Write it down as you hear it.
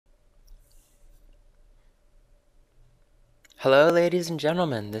Hello, ladies and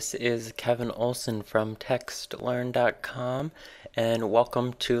gentlemen. This is Kevin Olson from TextLearn.com, and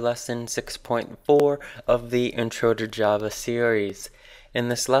welcome to Lesson 6.4 of the Intro to Java series. In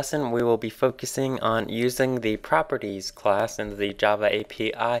this lesson, we will be focusing on using the Properties class in the Java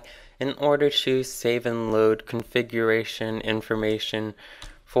API in order to save and load configuration information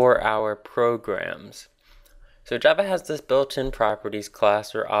for our programs. So Java has this built-in properties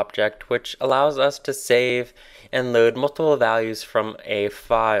class or object which allows us to save and load multiple values from a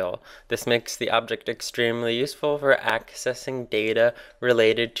file. This makes the object extremely useful for accessing data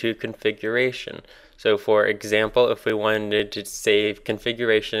related to configuration. So for example, if we wanted to save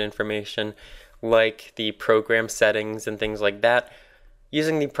configuration information like the program settings and things like that,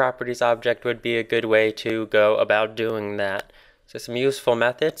 using the properties object would be a good way to go about doing that. So some useful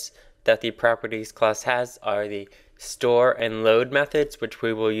methods that the properties class has are the store and load methods, which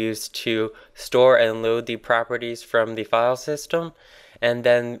we will use to store and load the properties from the file system. And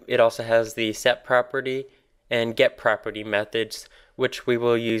then it also has the set property and get property methods, which we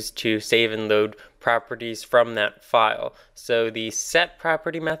will use to save and load properties from that file. So the set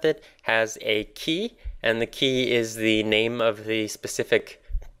property method has a key, and the key is the name of the specific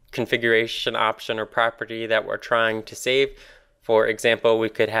configuration option or property that we're trying to save. For example, we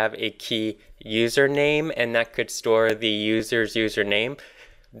could have a key username, and that could store the user's username.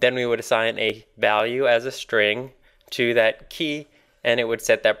 Then we would assign a value as a string to that key, and it would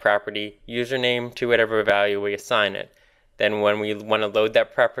set that property username to whatever value we assign it. Then when we want to load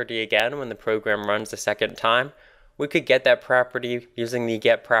that property again, when the program runs a second time, we could get that property using the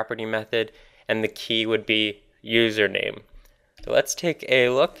get property method, and the key would be username. So let's take a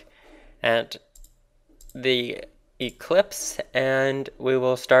look at the Eclipse, and we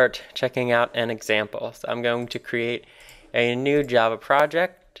will start checking out an example. So I'm going to create a new Java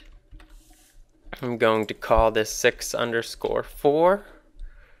project. I'm going to call this 6_4,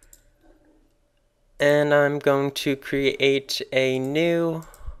 and I'm going to create a new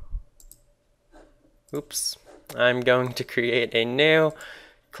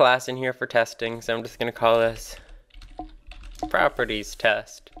class in here for testing. So I'm just going to call this properties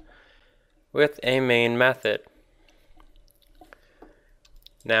test with a main method.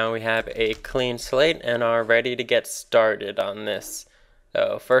 Now we have a clean slate and are ready to get started on this.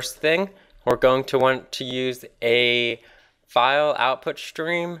 So first thing, we're going to want to use a file output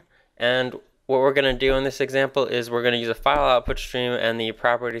stream, and what we're going to do in this example is we're going to use a file output stream and the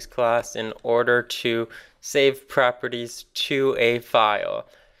properties class in order to save properties to a file.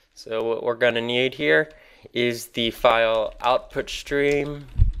 So what we're going to need here is the file output stream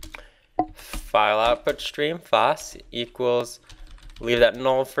fos equals, leave that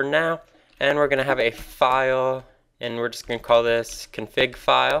null for now, and we're going to have a file, and we're just going to call this config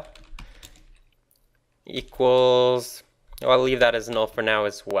file equals, I'll leave that as null for now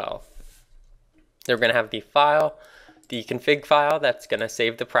as well. So we're going to have the config file that's going to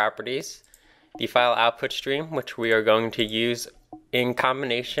save the properties, the file output stream, which we are going to use in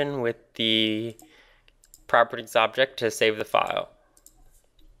combination with the properties object to save the file.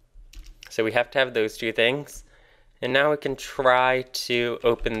 So we have to have those two things. And now we can try to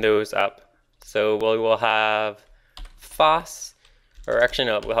open those up. So we will have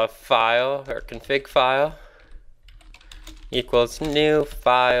we'll have file or config file equals new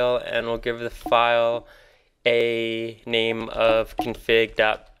file, and we'll give the file a name of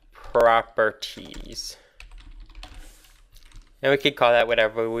config.properties. And we could call that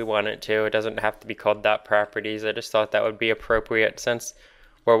whatever we want it to. It doesn't have to be called .properties. I just thought that would be appropriate since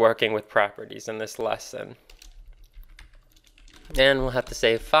we're working with properties in this lesson. And we'll have to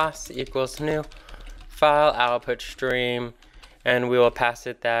say fos equals new file output stream, and we will pass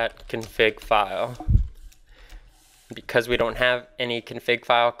it that config file. Because we don't have any config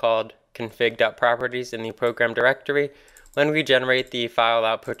file called config.properties in the program directory, when we generate the file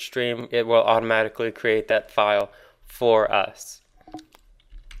output stream, it will automatically create that file for us.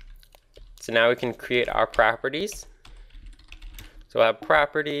 So now we can create our properties. So we'll have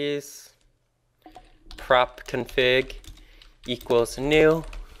properties prop config equals new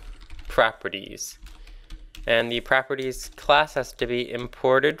properties, and the properties class has to be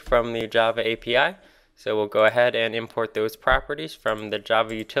imported from the Java API. So we'll go ahead and import those properties from the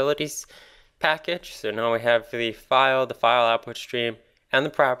Java utilities package. So now we have the file output stream, and the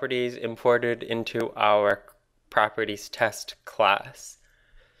properties imported into our properties test class.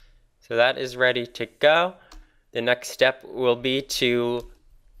 So that is ready to go. The next step will be to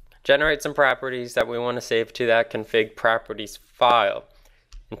generate some properties that we want to save to that config properties file.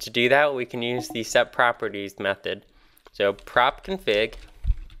 And to do that, we can use the set properties method. So prop config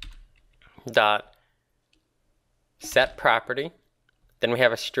dot set property. Then we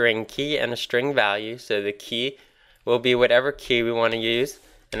have a string key and a string value. So the key will be whatever key we want to use.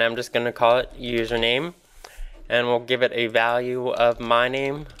 And I'm just going to call it username. And we'll give it a value of my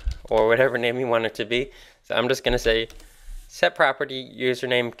name or whatever name you want it to be. So I'm just going to say set property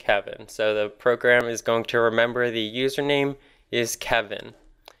username Kevin. So the program is going to remember the username is Kevin.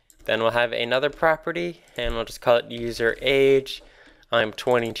 Then we'll have another property and we'll just call it user age. I'm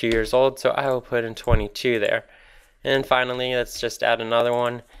 22 years old, so I will put in 22 there. And finally, let's just add another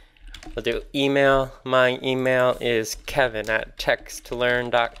one. We'll do email. My email is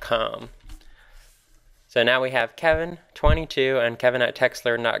kevin@textlearn.com. So now we have Kevin, 22, and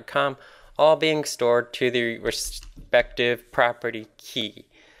kevin@textlearn.com all being stored to the respective property key.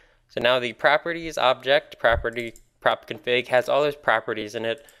 So now the properties object, property prop config, has all those properties in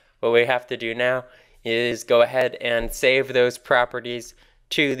it. What we have to do now is go ahead and save those properties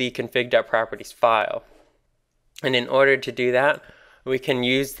to the config.properties file. And in order to do that, we can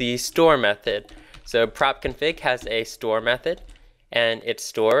use the store method. So prop config has a store method, and it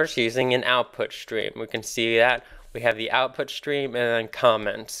stores using an output stream. We can see that we have the output stream and then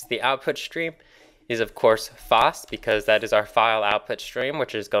comments. The output stream is of course FOSS because that is our file output stream,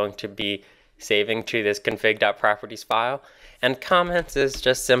 which is going to be saving to this config.properties file. And comments is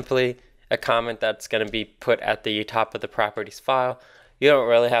just simply a comment that's going to be put at the top of the properties file. You don't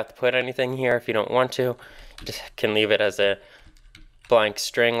really have to put anything here if you don't want to. You just can leave it as a blank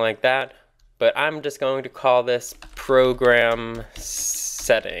string like that. But I'm just going to call this program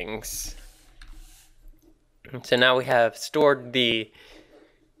settings. So now we have stored the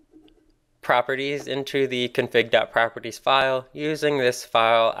properties into the config.properties file using this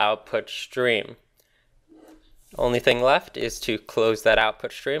file output stream. Only thing left is to close that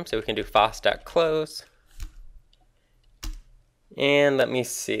output stream, so we can do foss.close. And let me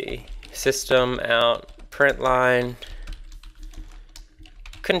see, system out print line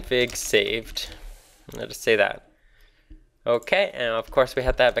config saved. I'll just say that. Okay, and of course we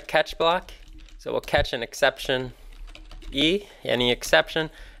have to have a catch block. So we'll catch an exception E, any exception,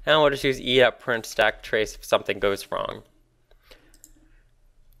 and we'll just use E.print stack trace if something goes wrong.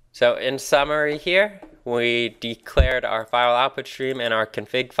 So in summary here, we declared our file output stream and our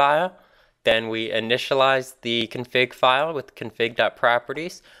config file. Then we initialized the config file with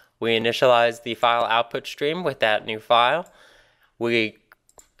config.properties. We initialized the file output stream with that new file. We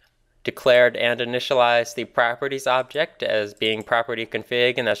declared and initialized the properties object as being property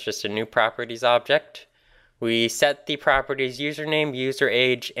config, and that's just a new properties object. We set the properties username, user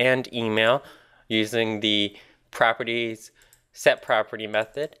age, and email using the properties set property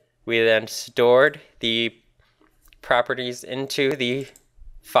method. We then stored the properties into the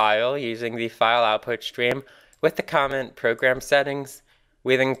file using the file output stream with the comment program settings.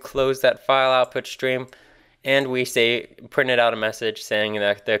 We then closed that file output stream and we printed out a message saying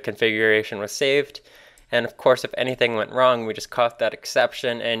that the configuration was saved. And of course, if anything went wrong, we just caught that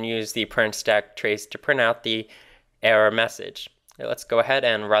exception and used the print stack trace to print out the error message. Okay, let's go ahead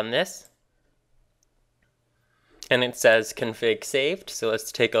and run this. And it says config saved. So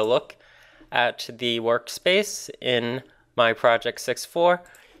let's take a look at the workspace in my project 6.4.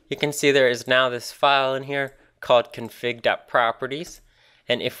 You can see there is now this file in here called config.properties.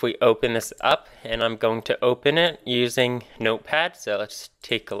 And if we open this up, and I'm going to open it using Notepad, so let's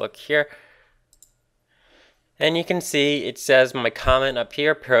take a look here. And you can see it says my comment up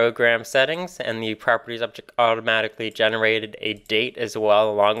here, program settings, and the properties object automatically generated a date as well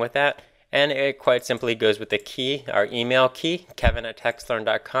along with that. And it quite simply goes with the key, our email key,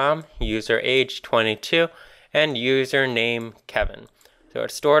 kevin@textlearn.com, user age 22, and username Kevin. So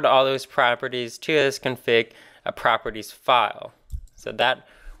it stored all those properties to this config properties file. So that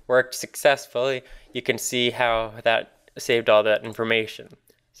worked successfully. You can see how that saved all that information.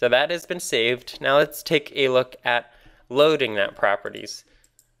 So that has been saved. Now let's take a look at loading that properties.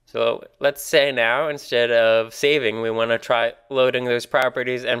 So let's say now, instead of saving, we want to try loading those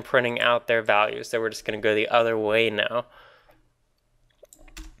properties and printing out their values. So we're just going to go the other way now.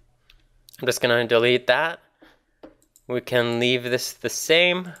 I'm just going to delete that. We can leave this the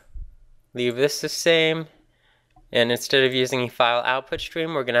same, leave this the same. And instead of using a file output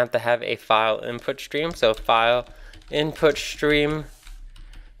stream, we're going to have a file input stream. So file input stream,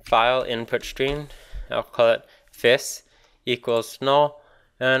 I'll call it fis equals null.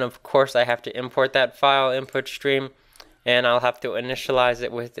 And of course I have to import that file input stream, and I'll have to initialize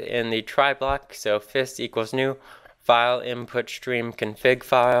it within the try block. So fis equals new file input stream config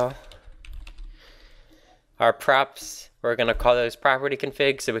file. Our props, we're going to call those property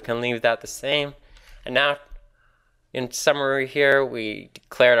config, so we can leave that the same. And now in summary here, we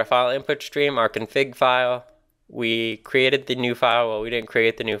declared our file input stream, our config file. we created the new file. Well, we didn't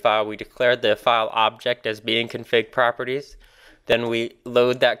create the new file. We declared the file object as being config properties. Then we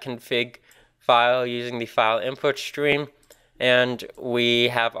load that config file using the file input stream, and we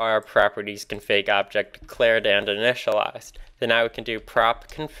have our properties config object declared and initialized. So now we can do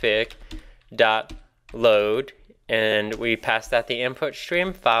prop config dot load, and we pass that the input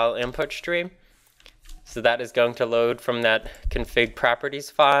stream, file input stream. So that is going to load from that config properties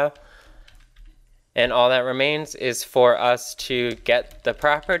file. And all that remains is for us to get the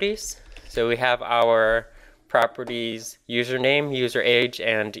properties. So we have our properties username, user age,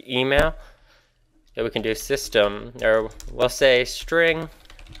 and email. So we can do system, or we'll say string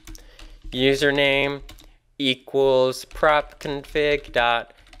username equals prop config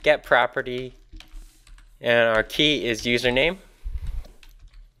dot get property, and our key is username.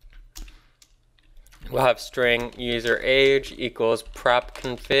 We'll have string user age equals prop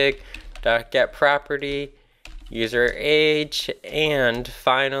config dot get property, user age, and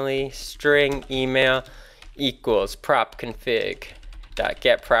finally string email equals prop config dot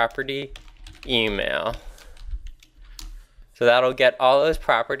get property, email. So that'll get all those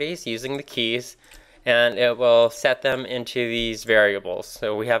properties using the keys, and it will set them into these variables.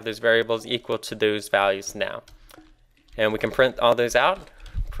 So we have those variables equal to those values now. And we can print all those out.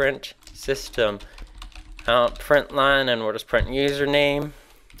 Print system out print line, and we'll just print username.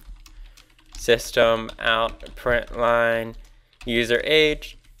 System out print line user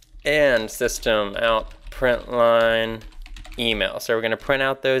age, and system out print line email. So we're going to print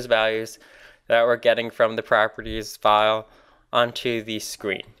out those values that we're getting from the properties file onto the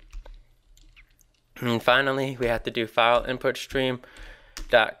screen. And finally, we have to do file input stream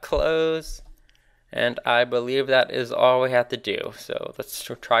dot close, and I believe that is all we have to do. So let's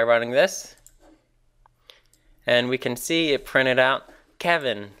try running this, and we can see it printed out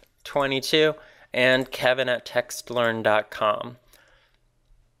Kevin 22 and Kevin at textlearn.com.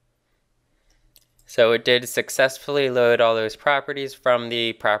 So it did successfully load all those properties from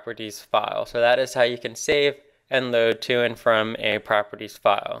the properties file. So that is how you can save and load to and from a properties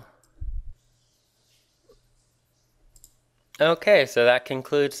file. Okay, so that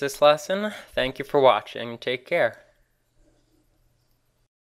concludes this lesson. Thank you for watching. Take care.